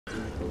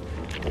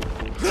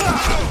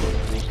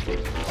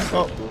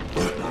Oh.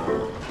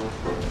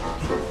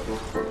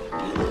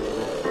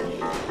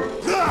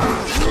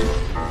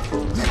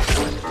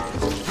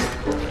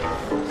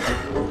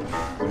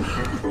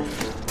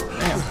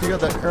 Damn, he got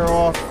that arrow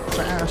off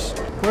fast.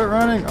 Quit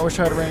running. I wish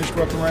I had a ranged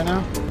weapon right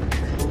now.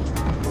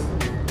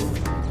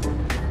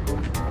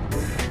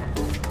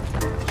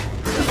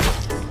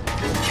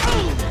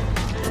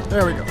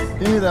 There we go.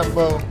 Give me that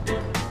bow.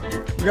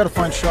 We gotta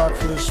find shock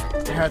for this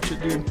hatchet,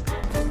 dude.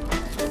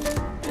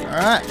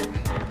 Alright.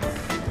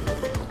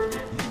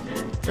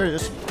 There he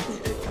is.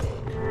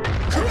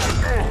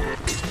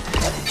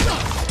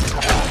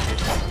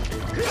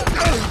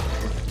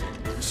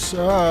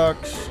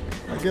 Sucks.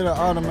 I get an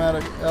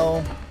automatic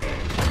L.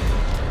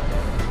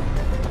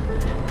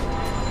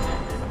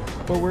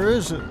 But where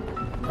is it?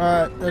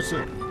 Alright, that's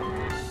it.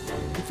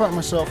 I'm fighting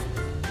myself.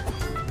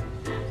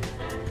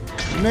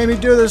 You made me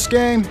do this,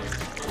 game.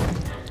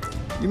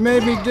 You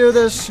made me do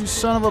this, you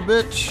son of a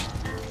bitch.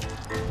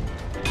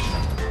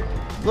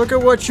 Look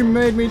at what you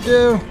made me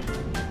do.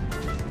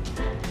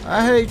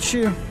 I hate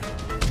you.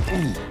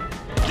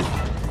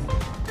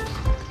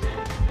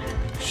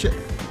 Shit.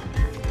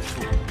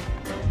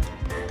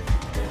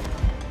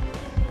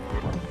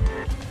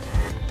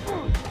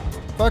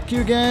 Fuck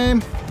you,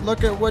 game.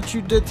 Look at what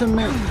you did to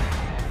me.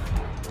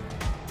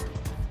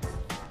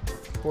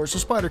 Boris the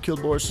Spider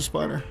killed Boris the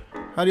Spider.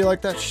 How do you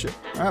like that shit?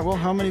 Alright, well,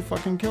 how many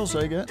fucking kills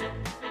did I get?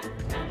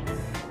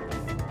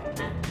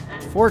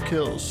 4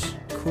 kills.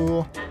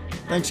 Cool.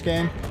 Thanks,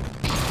 game.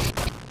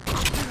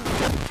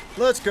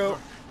 Let's go.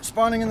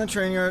 Spawning in the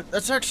train yard.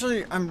 That's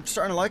actually, I'm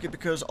starting to like it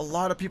because a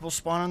lot of people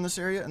spawn in this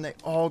area and they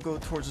all go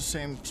towards the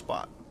same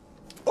spot.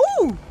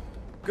 Ooh!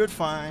 Good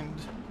find.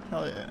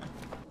 Hell yeah.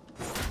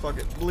 Fuck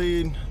it.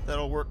 Bleed.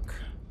 That'll work.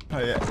 Oh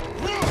yeah.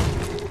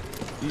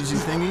 Easy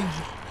thingy.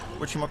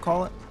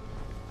 Whatchamacallit?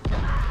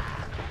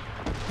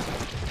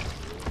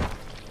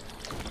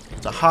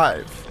 It's a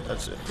hive.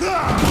 That's it.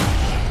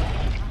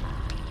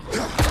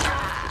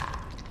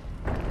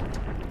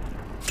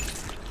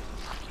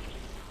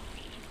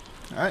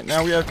 Alright,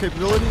 now we have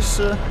capabilities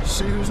to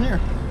see who's near.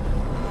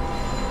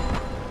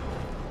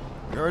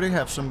 We already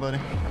have somebody.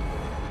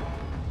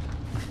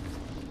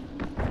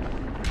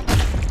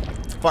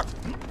 Fuck.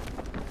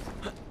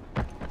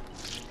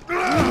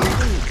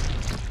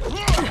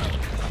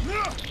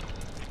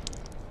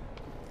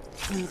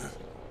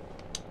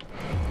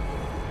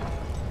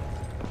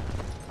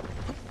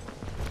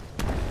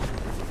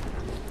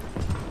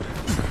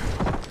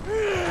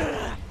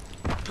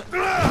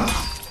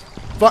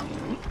 Fuck.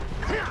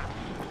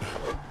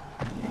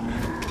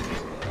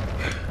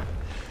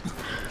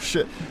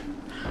 Shit.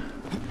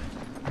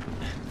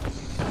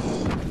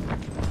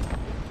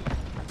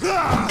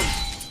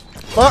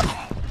 Fuck.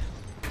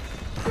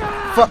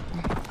 Fuck.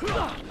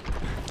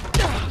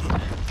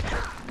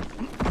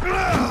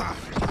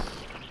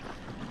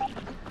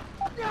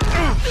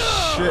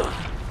 Shit.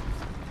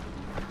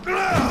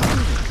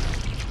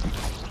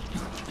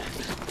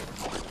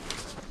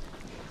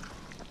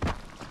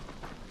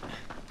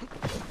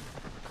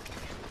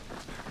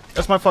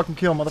 That's my fucking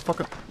kill,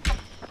 motherfucker.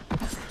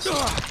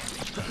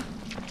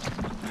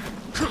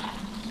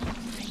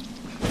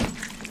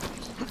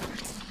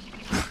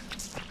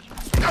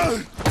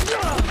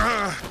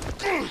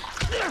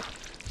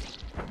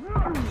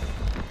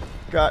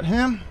 Got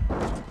him.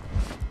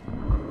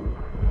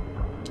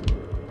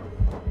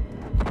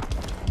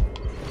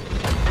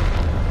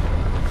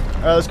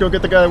 Alright, let's go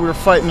get the guy we were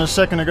fighting a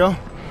second ago.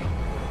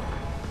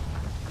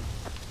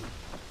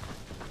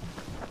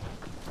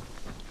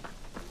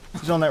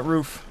 He's on that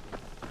roof.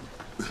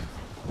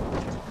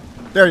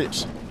 There he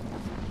is.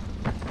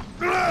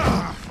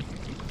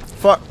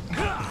 Fuck.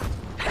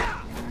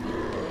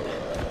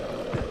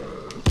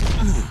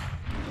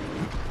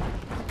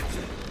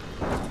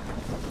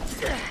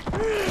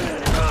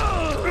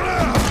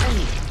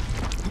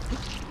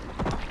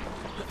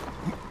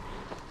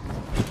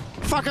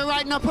 Fucker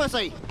right in the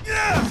pussy.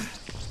 Yeah.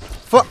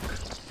 Fuck.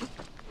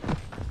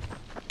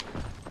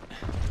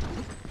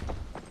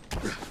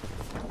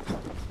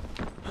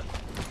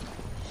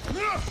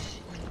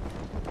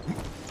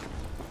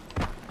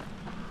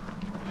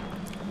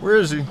 Where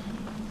is he?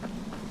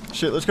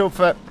 Shit, let's go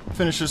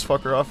finish this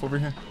fucker off over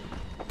here.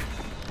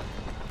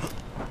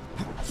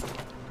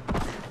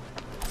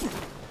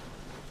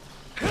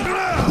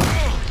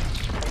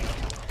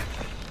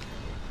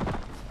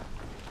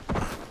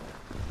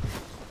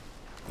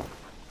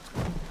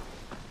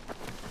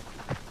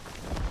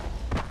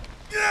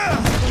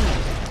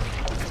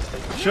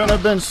 Shouldn't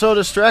have been so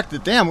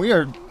distracted. Damn, we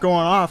are going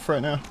off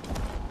right now.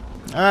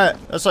 Alright,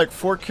 that's like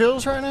 4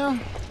 kills right now.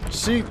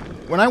 See,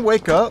 when I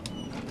wake up,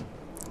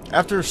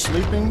 after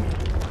sleeping,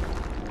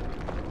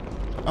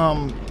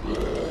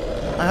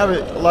 I have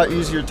a lot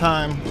easier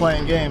time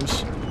playing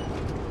games.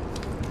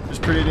 It's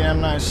pretty damn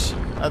nice,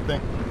 I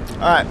think.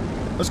 Alright,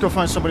 let's go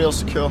find somebody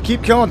else to kill.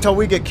 Keep killing until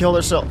we get killed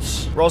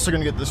ourselves. We're also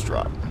gonna get this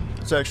drop.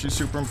 It's actually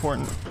super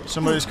important.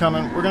 Somebody's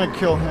coming. We're gonna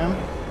kill him.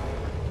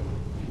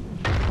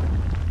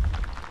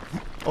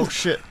 Oh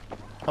shit.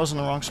 I was in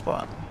the wrong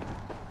spot.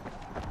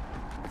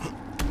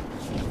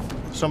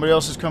 Somebody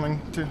else is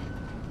coming too.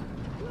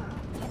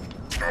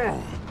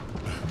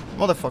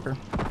 Motherfucker.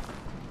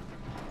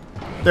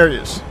 There he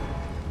is.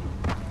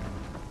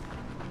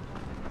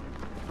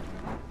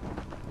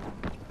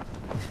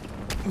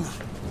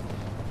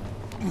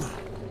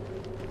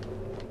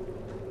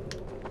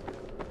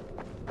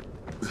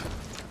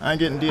 I ain't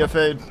getting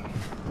DFA'd.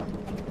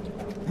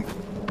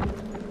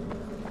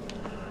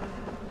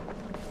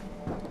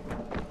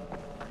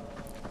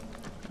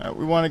 Alright,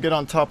 we want to get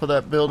on top of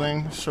that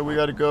building, so we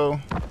gotta go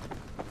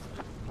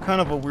kind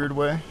of a weird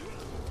way.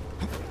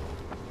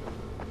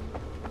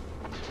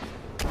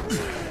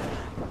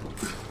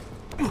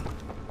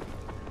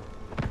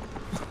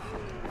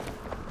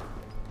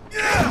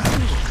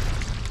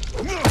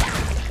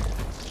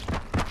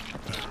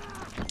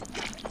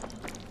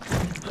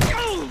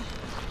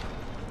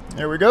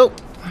 There we go.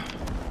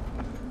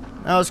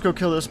 Now let's go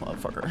kill this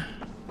motherfucker.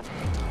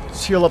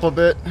 Let's heal up a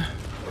bit.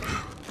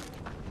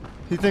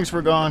 He thinks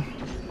we're gone.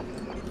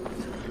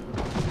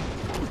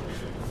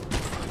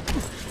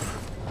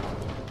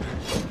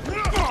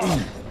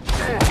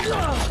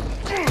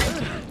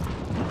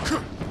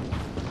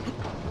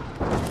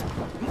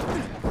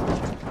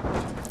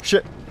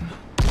 Shit.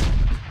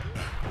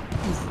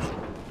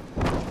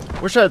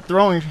 Wish I had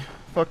throwing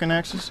fucking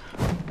axes.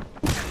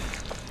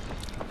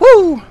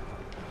 Woo!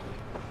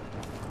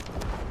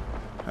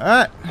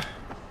 Alright.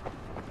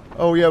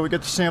 Oh yeah, we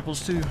get the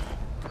samples too.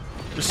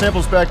 The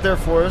samples back there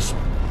for us.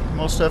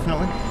 Most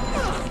definitely.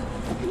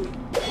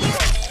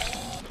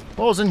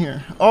 What was in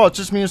here? Oh, it's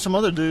just me and some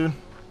other dude.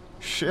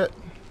 Shit.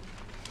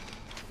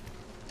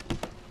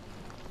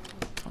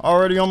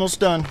 Already almost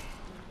done.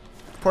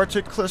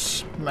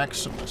 Particlus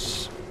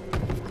Maximus.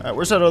 Alright,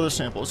 where's that other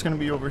sample? It's gonna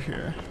be over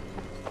here.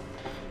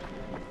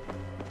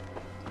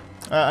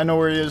 I know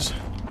where he is.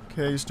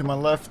 Okay, he's to my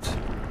left.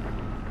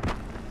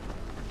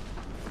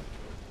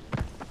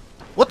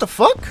 What the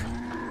fuck?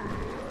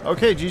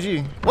 Okay,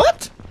 GG.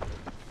 What?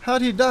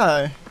 How'd he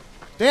die?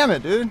 Damn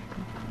it, dude.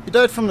 He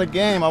died from the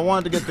game. I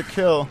wanted to get the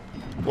kill.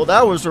 Well,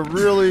 that was a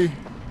really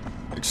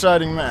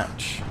exciting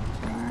match.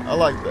 I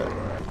like that.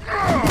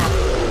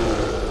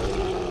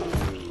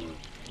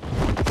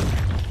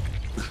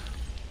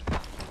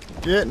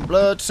 Getting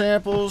blood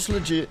samples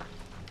legit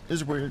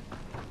is weird.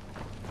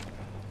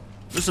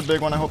 This is a big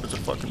one. I hope it's a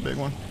fucking big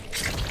one.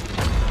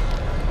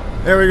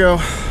 There we go.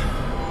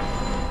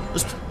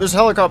 This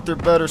helicopter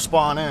better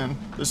spawn in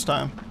this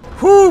time.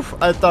 Whew!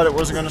 I thought it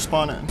wasn't gonna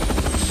spawn in.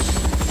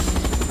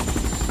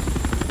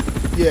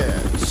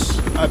 Yes.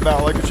 I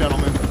bow like a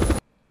gentleman.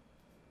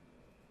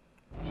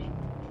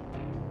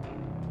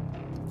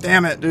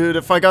 Damn it, dude.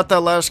 If I got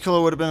that last kill,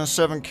 it would have been a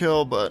 7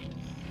 kill, but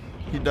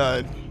he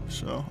died.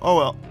 So, oh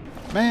well.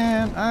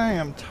 Man, I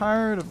am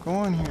tired of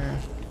going here.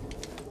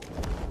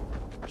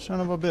 Son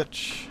of a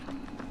bitch.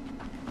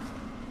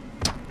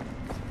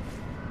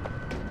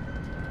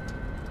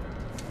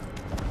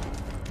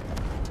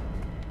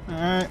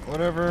 Alright,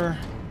 whatever.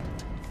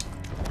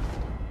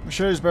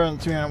 Machete's better than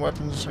two-handed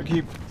weapons. I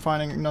keep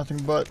finding nothing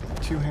but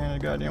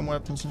two-handed goddamn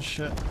weapons and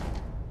shit.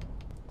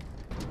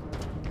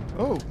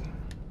 Oh.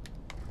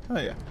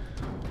 Hell yeah.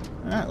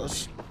 Alright,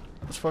 let's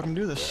fucking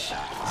do this.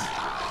 Ah!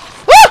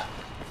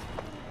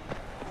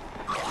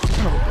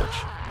 Son of a bitch.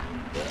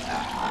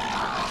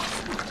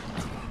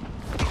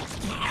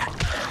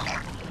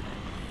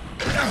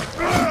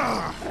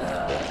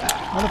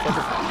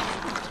 Motherfucker.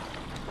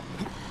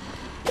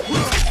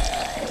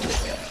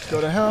 Go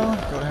to hell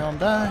and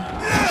die.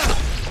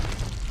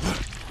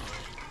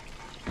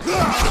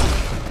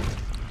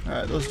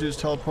 Alright, those dudes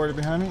teleported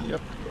behind me.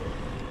 Yep.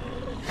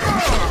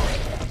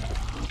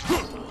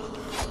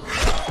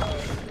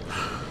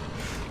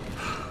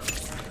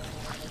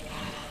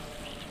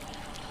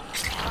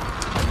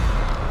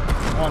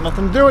 I want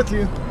nothing to do with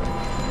you.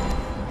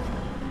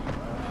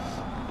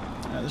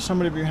 Yeah, there's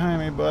somebody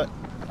behind me, but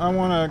I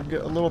want to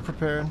get a little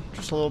prepared.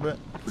 Just a little bit.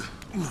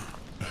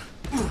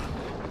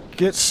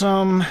 Get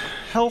some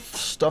health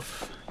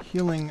stuff.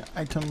 Healing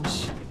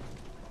items.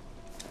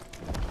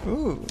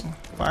 Ooh,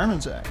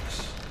 fireman's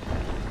axe.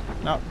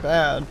 Not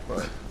bad,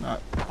 but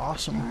not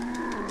awesome.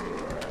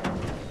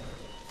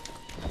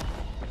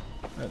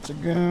 That's a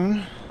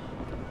goon.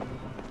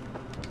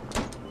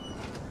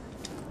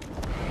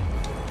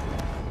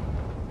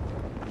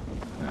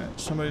 Alright,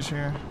 somebody's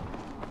here.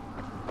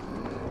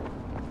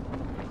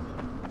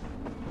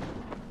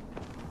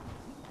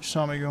 You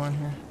saw me go in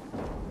here.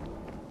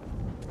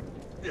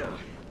 Yeah.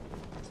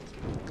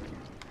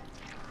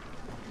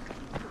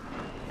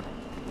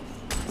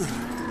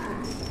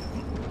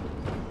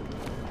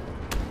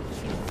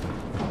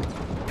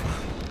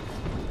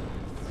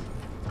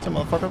 Come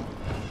on, motherfucker.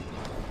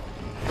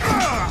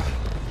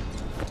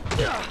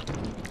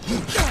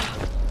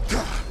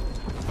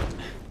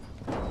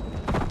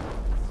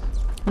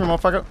 Come on,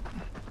 motherfucker.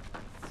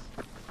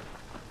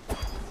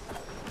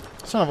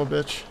 Son of a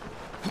bitch.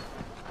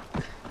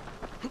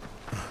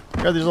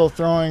 Got these little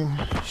throwing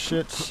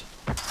shits.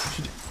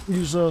 Should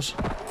use those.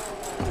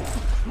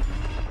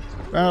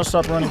 Now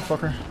stop running,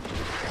 fucker.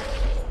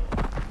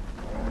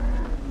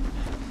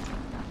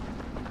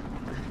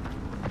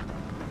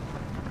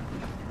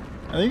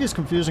 I think he's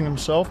confusing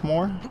himself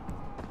more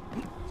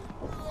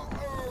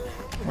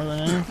than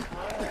anything.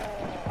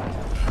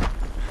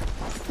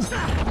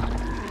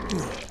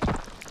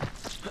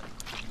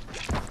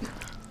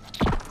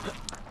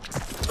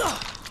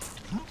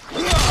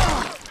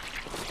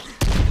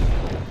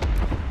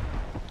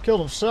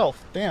 Killed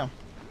himself. Damn.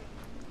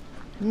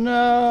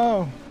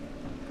 No.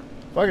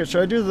 Fuck it.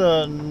 Should I do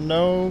the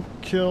no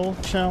kill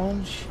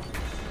challenge?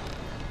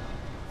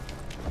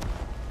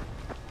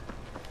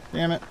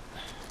 Damn it.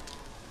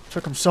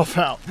 Took himself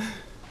out.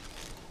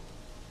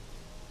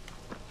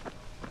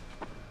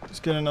 Let's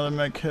get another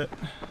med kit.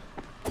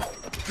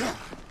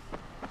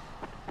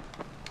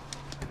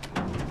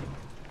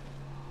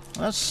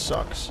 That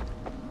sucks.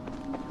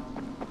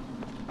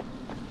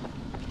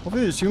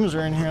 Hopefully these humans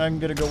are in here and I can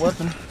get a good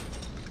weapon.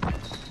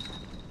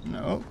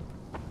 No.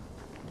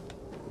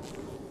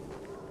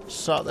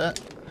 Saw that.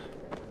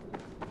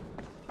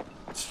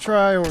 Let's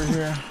try over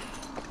here.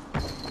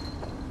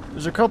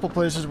 There's a couple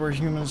places where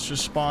humans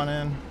just spawn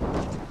in.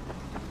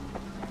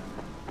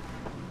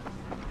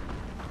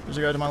 There's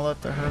a guy to my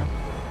left I heard.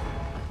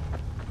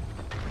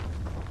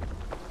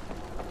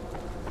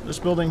 This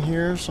building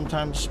here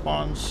sometimes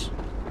spawns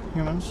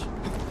humans.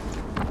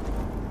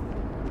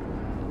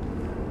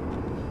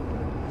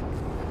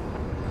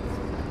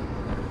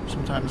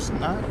 Sometimes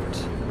not.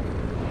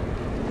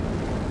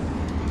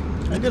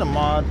 Can I get a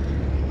mod?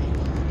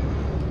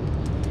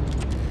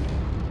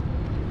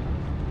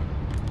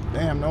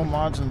 Damn, no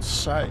mods in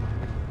sight.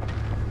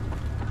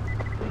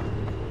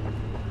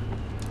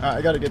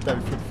 I gotta get that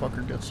before the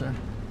fucker gets there.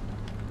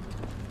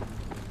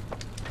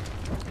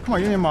 Come on,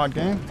 give me a mod,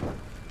 game.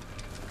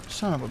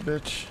 Son of a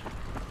bitch.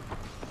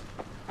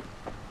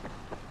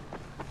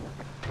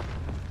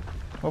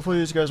 Hopefully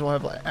these guys will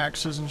have like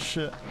axes and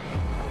shit.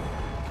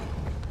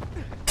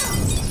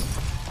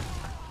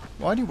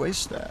 Why'd you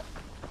waste that?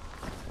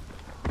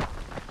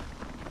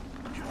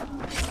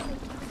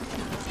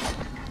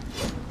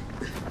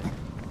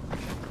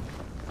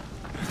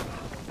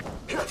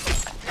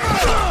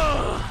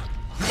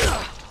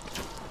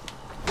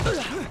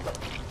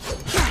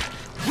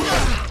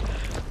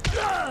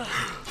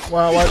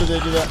 Wow, why did they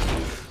do that?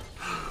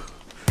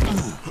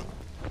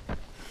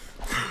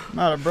 I'm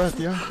out of breath,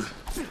 yo.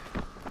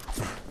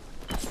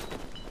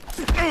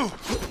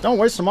 Don't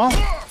waste them all.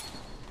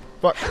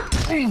 Fuck.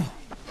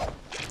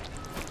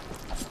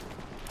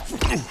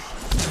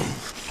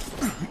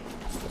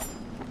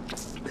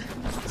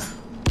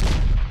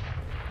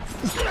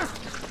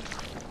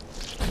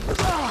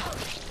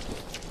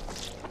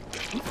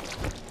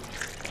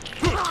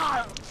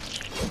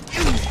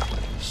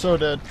 So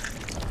dead.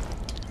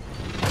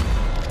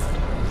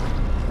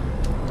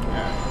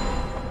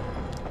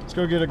 Let's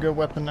go get a good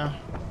weapon now.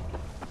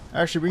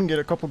 Actually, we can get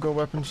a couple good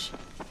weapons.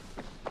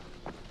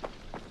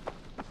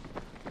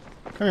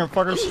 Come here,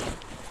 fuckers.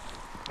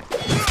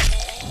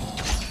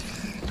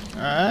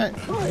 Alright,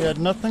 he had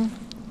nothing.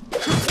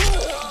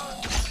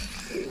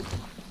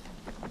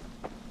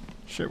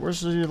 Shit,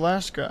 where's the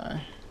last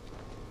guy?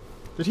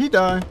 Did he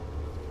die?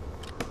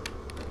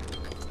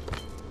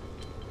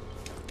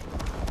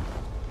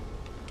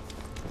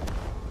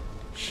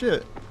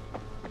 Shit.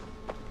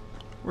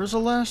 Where's the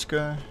last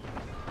guy?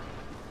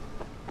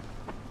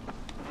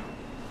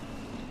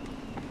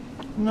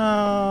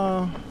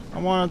 No, I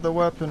wanted the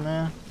weapon,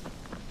 man.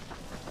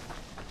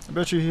 I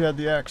bet you he had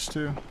the axe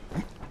too.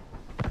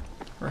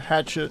 Or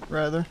hatchet,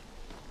 rather.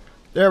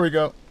 There we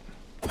go.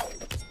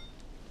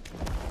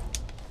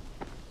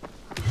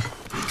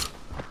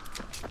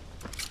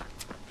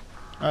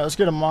 Alright, let's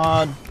get a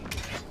mod.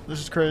 This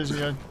is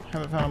crazy, I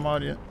haven't found a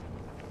mod yet.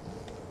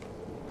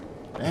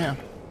 Damn.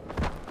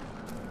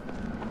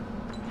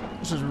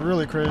 This is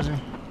really crazy.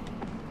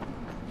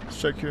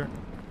 Let's check here.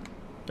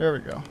 There we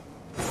go.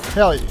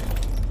 Hell yeah.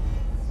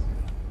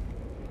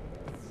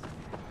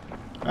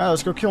 Alright,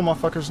 let's go kill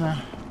motherfuckers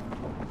now.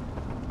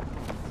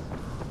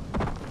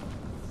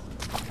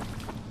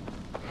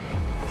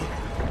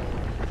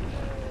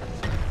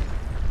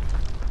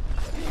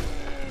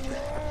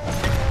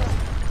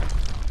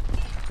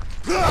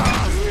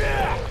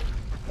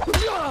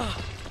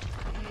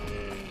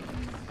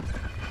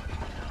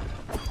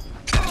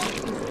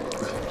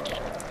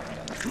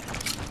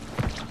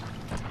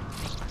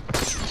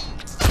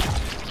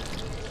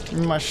 Give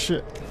me my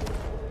shit.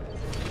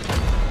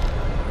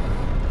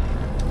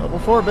 Level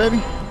 4,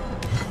 baby.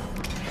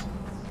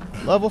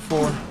 Level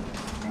 4.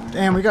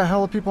 Damn, we got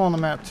hella people on the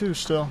map too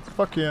still.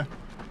 Fuck yeah.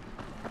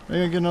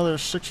 Maybe I get another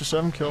 6 or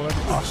 7 kill.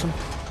 That'd be awesome.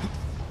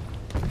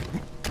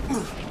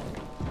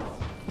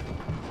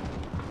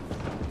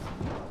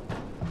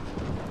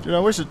 Dude, I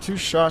wasted 2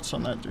 shots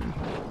on that dude.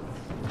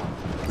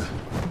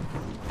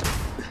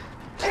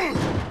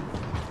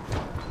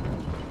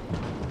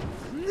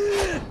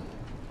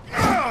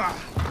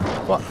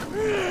 Fuck.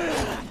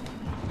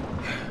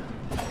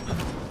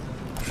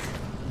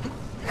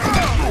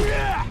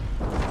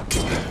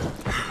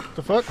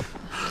 The fuck?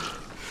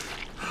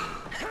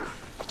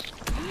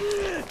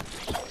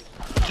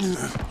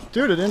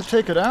 Dude, it didn't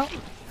take it out?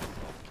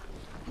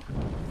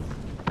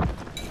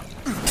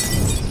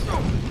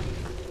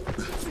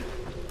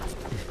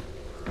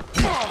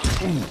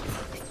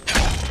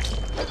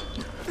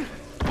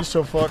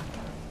 so fucked.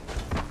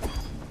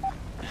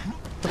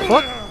 The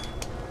fuck?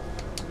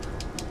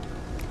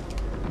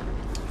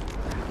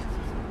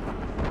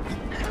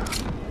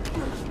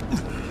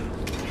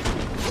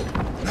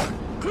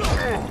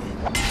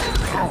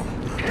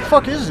 The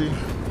fuck is he?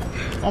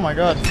 Oh my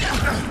god.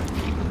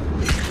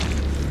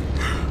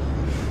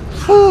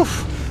 Whew.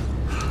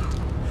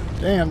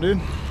 Damn,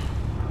 dude.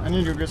 I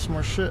need to go get some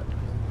more shit.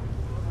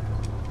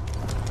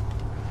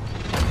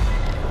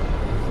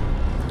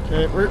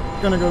 Okay, we're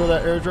gonna go to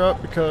that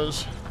airdrop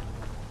because...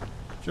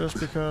 Just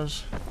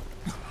because...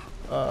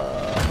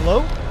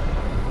 hello?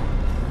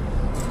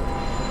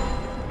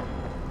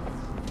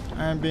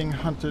 I am being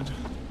hunted.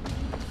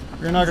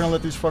 We're not gonna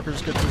let these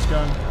fuckers get this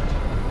gun.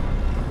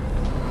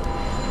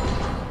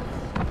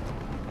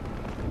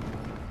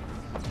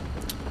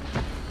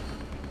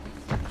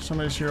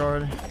 Somebody's here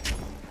already.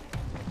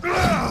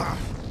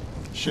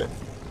 Shit.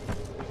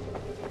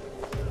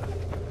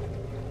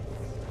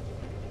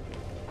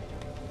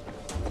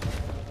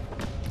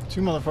 Two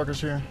motherfuckers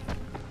here.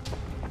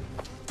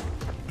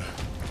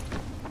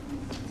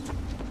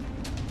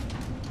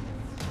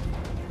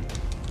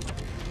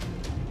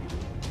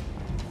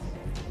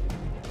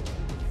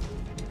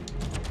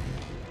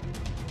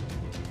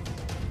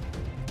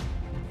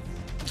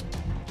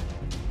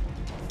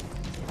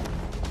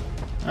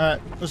 Alright,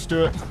 let's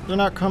do it. They're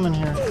not coming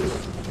here.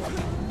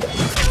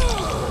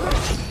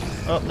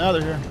 Oh, now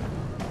they're here.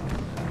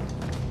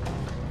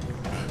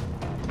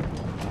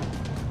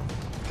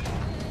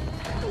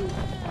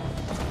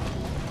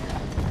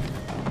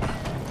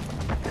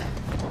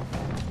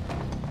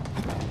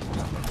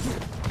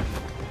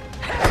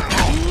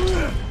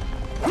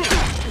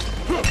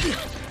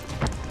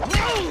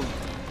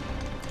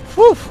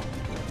 Whew!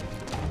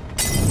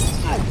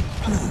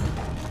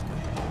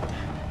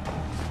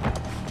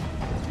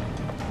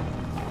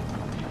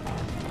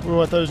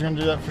 Ooh, I thought he was gonna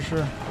do that for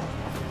sure.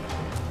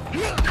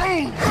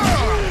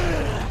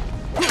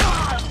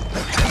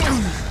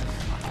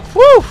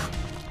 Woo!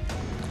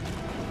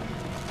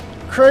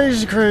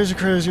 Crazy, crazy,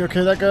 crazy.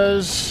 Okay, that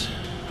guy's...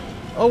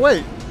 Oh,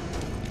 wait.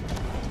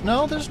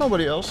 No, there's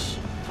nobody else.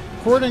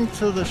 According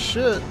to the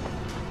shit...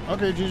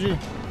 Okay, GG.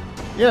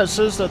 Yeah, it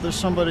says that there's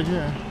somebody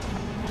here.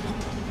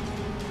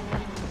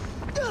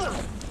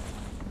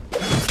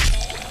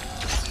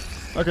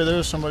 Okay, there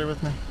is somebody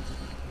with me.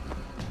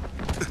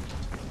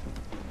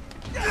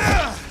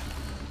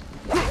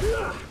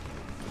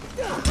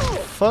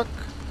 Fuck.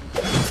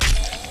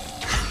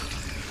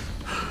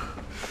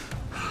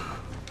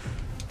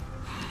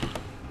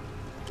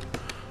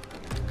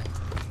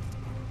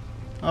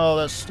 Oh,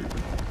 that's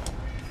stupid.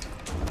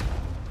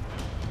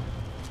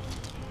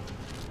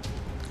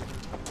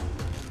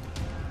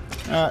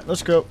 Alright,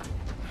 let's go.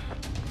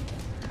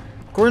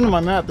 According to my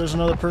map, there's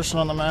another person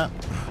on the map.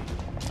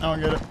 I don't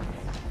get it.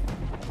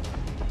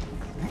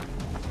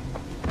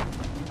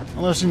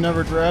 Unless he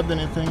never grabbed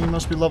anything, he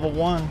must be level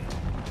 1.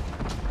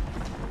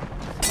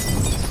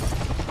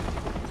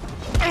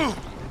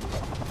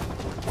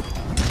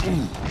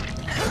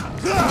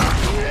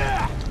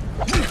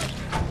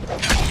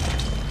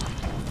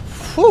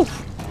 Whew!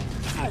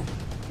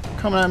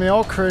 Coming at me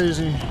all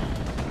crazy.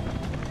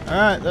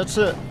 Alright, that's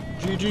it.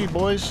 GG,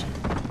 boys.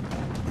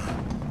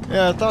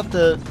 Yeah, I thought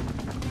that...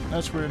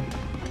 That's weird.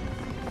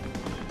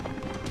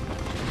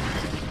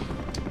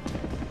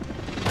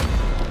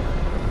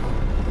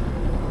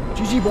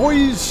 GG,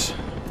 boys!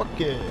 Fuck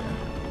yeah.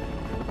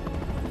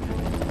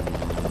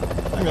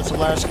 I think that's the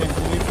last game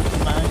for me for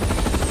tonight.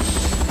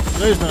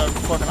 Today's been a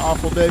fucking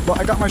awful day, but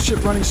I got my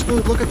shit running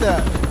smooth. Look at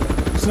that.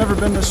 It's never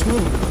been this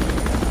smooth.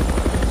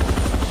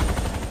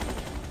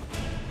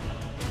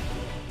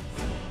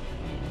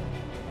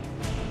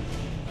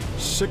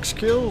 Six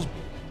kills,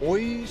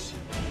 boys.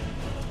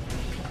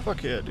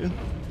 Fuck yeah, dude.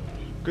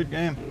 Good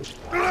game.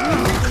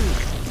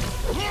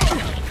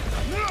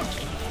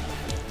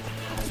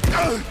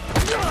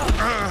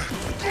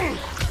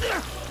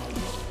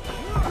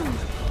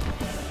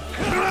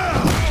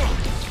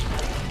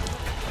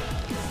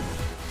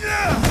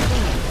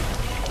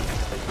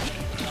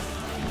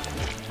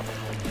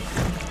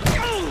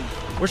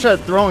 Wish I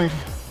had throwing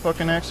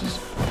fucking axes.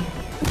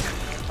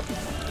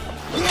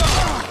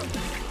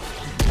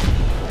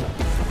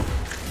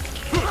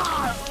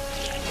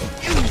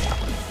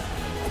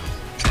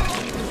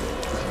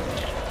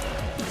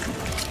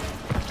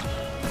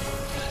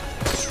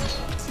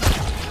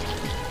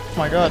 Oh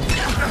my god.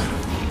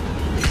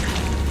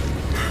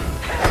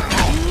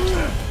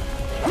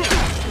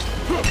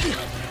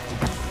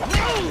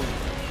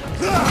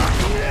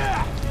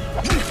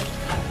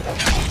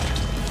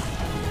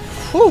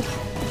 Whew.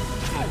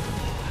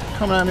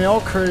 Coming at me all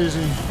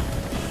crazy.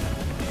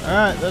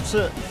 Alright, that's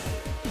it.